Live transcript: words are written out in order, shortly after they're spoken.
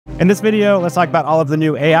In this video, let's talk about all of the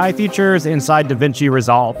new AI features inside DaVinci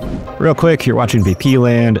Resolve. Real quick, you're watching VP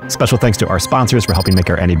Land. Special thanks to our sponsors for helping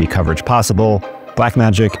make our NAB coverage possible,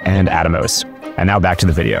 Blackmagic and Atomos. And now back to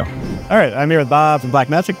the video. All right, I'm here with Bob from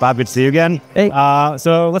Blackmagic. Bob, good to see you again. Hey.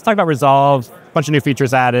 So let's talk about Resolve. A bunch of new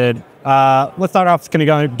features added. Let's start off, can you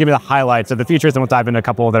go give me the highlights of the features, and we'll dive into a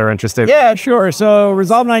couple that are interesting. Yeah, sure. So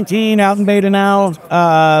Resolve 19 out in beta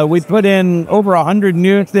now. We put in over 100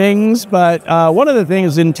 new things, but one of the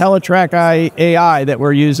things in TeleTrack AI that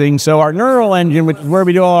we're using, so our neural engine, which is where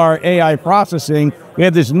we do all our AI processing, we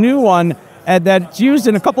have this new one that's used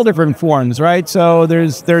in a couple different forms, right? So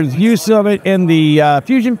there's use of it in the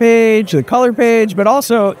fusion page, the color page, but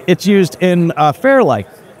also it's used in Fairlight.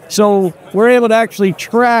 So we're able to actually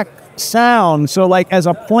track sound. So like as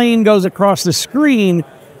a plane goes across the screen,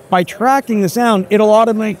 by tracking the sound, it'll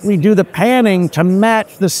automatically do the panning to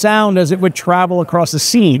match the sound as it would travel across the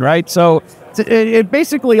scene, right? So it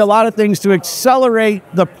basically a lot of things to accelerate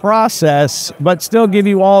the process, but still give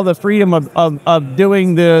you all the freedom of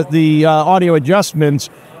doing the audio adjustments,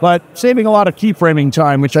 but saving a lot of keyframing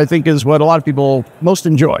time, which I think is what a lot of people most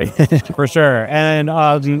enjoy. For sure. And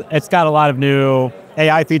it's got a lot of new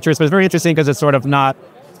AI features, but it's very interesting because it's sort of not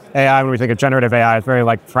AI when we think of generative AI. It's very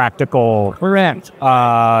like practical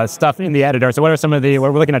stuff in the editor. So what are some of the,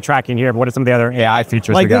 we're looking at tracking here, but what are some of the other AI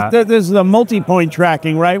features like we got? There's the multi-point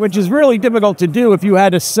tracking, right? Which is really difficult to do if you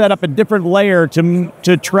had to set up a different layer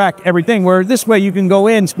to track everything, where this way you can go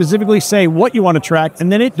in, specifically say what you want to track, and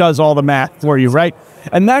then it does all the math for you, right?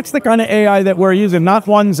 And that's the kind of AI that we're using, not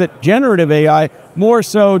ones that generative AI, more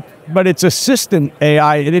so, but it's assistant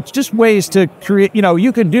AI. And it's just ways to create, you know,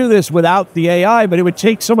 you could do this without the AI, but it would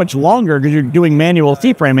take so much longer because you're doing manual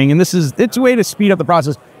keyframing. And it's a way to speed up the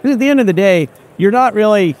process. Because at the end of the day, you're not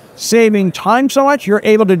really saving time so much. You're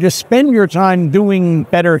able to just spend your time doing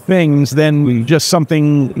better things than just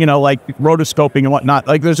something, you know, like rotoscoping and whatnot.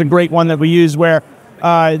 Like there's a great one that we use where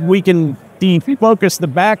we can defocus the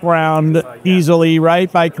background easily,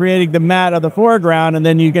 right, by creating the matte of the foreground, and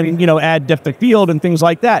then you can, you know, add depth of field and things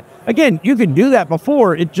like that. Again, you could do that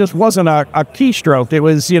before. It just wasn't a keystroke. It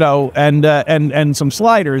was, you know, and some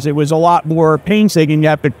sliders. It was a lot more painstaking. You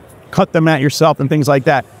have to cut them out yourself and things like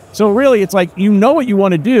that. So really, it's like, you know what you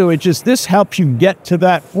want to do. It's just this helps you get to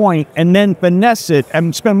that point and then finesse it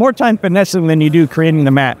and spend more time finessing than you do creating the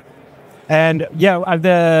matte. And yeah,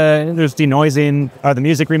 there's denoising, the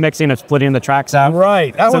music remixing, and splitting the tracks out.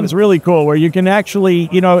 Right, that one's really cool, where you can actually,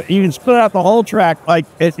 you know, you can split out the whole track. Like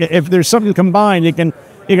if there's something combined, you can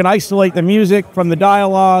isolate the music from the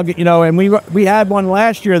dialogue, you know. And we had one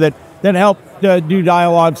last year that helped do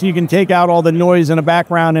dialogue, so you can take out all the noise in the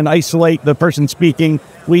background and isolate the person speaking.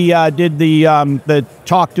 We did the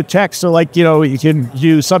talk to text, so like, you know, you can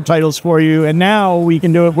do subtitles for you, and now we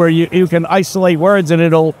can do it where you can isolate words and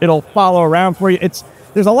it'll follow around for you.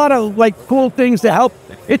 There's a lot of like cool things to help.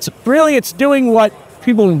 It's doing what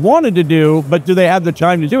people wanted to do, but do they have the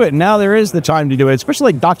time to do it? And now there is the time to do it,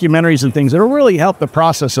 especially like documentaries and things. It'll really help the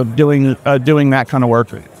process of doing that kind of work.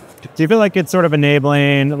 Do you feel like it's sort of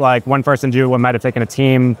enabling like one person to do what might have taken a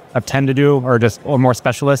team of 10 to do, or more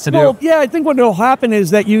specialists to do? Well, yeah, I think what will happen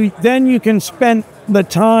is that you can spend the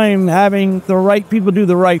time having the right people do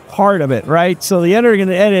the right part of it, right? So the editor can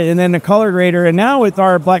edit, and then the color grader. And now with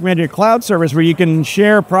our Blackmagic cloud service, where you can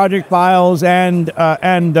share project files and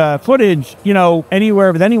footage, you know,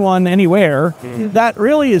 anywhere with anyone, anywhere, that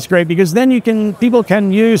really is great, because then people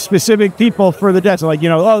can use specific people for the desk. Like, you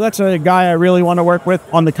know, oh, that's a guy I really want to work with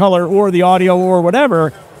on the color or the audio or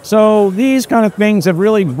whatever. So these kind of things have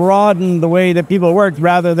really broadened the way that people work,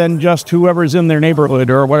 rather than just whoever's in their neighborhood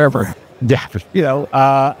or whatever. Yeah, you know,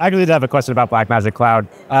 I actually did have a question about Blackmagic Cloud.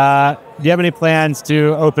 Do you have any plans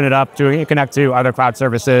to open it up to connect to other cloud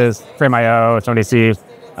services, Frame.io, Sony?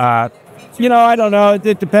 You know, I don't know.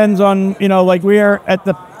 It depends on, you know, like we're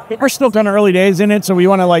still kind of early days in it, so we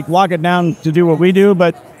want to like lock it down to do what we do.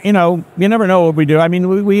 But, you know, you never know what we do. I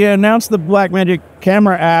mean, we announced the Blackmagic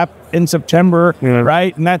camera app in September,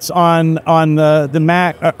 right? And that's on the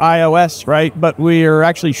Mac, iOS, right? But we are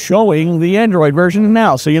actually showing the Android version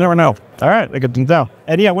now, so you never know. All right, good to know.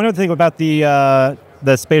 And yeah, one other thing about the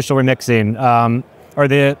spatial remixing, or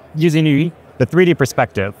using the 3D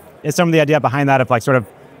perspective, is some of the idea behind that of like sort of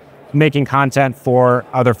making content for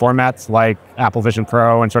other formats like Apple Vision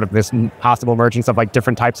Pro, and sort of this possible merging of like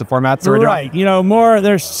different types of formats. Right. You know,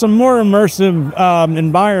 there's some more immersive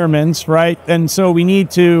environments, right? And so we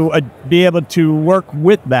need to be able to work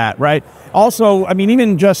with that, right? Also, I mean,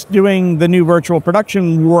 even just doing the new virtual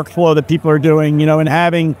production workflow that people are doing, you know, and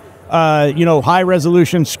having, you know, high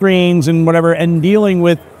resolution screens and whatever, and dealing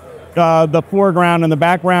with the foreground and the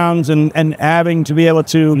backgrounds and having to be able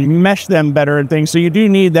to mesh them better and things. So you do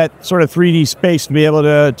need that sort of 3D space to be able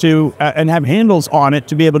to and have handles on it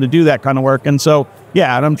to be able to do that kind of work. And so,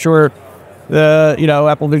 yeah, and I'm sure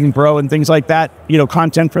Apple Vision Pro and things like that,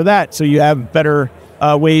 content for that. So you have better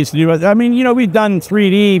ways to do it. I mean, we've done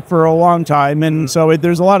 3D for a long time, and so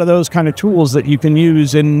there's a lot of those kind of tools that you can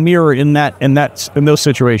use and mirror in those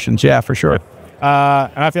situations. Yeah, for sure.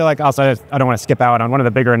 And I feel like also I don't want to skip out on one of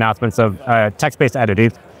the bigger announcements of text-based editing.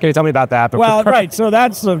 Can you tell me about that? Well, right. So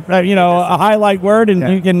that's a highlight word,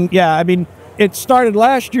 and you can. Yeah, I mean, it started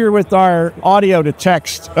last year with our audio to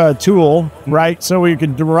text tool, right? So we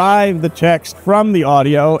could derive the text from the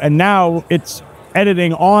audio, and now it's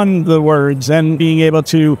editing on the words and being able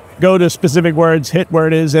to go to specific words, hit where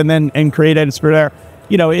it is, and create edits for there.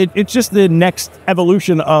 It's just the next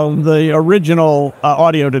evolution of the original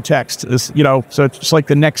audio to text. So it's just like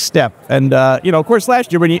the next step. And of course,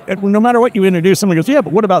 last year no matter what you introduce, someone goes, "Yeah,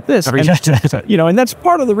 but what about this?" And that's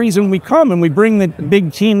part of the reason we come and we bring the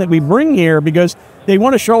big team that we bring here, because they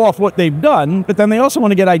want to show off what they've done, but then they also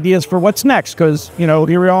want to get ideas for what's next. Because here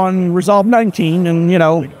we are on Resolve 19, and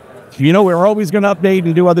we're always going to update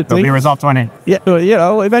and do other things. There'll be Resolve 20. Yeah,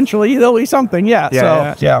 eventually there'll be something.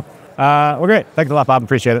 Yeah. Well, great. Thanks a lot, Bob.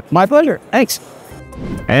 Appreciate it. My pleasure. Thanks.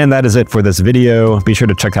 And that is it for this video. Be sure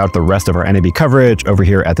to check out the rest of our NAB coverage over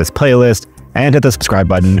here at this playlist, and hit the subscribe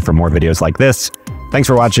button for more videos like this. Thanks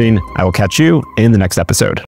for watching. I will catch you in the next episode.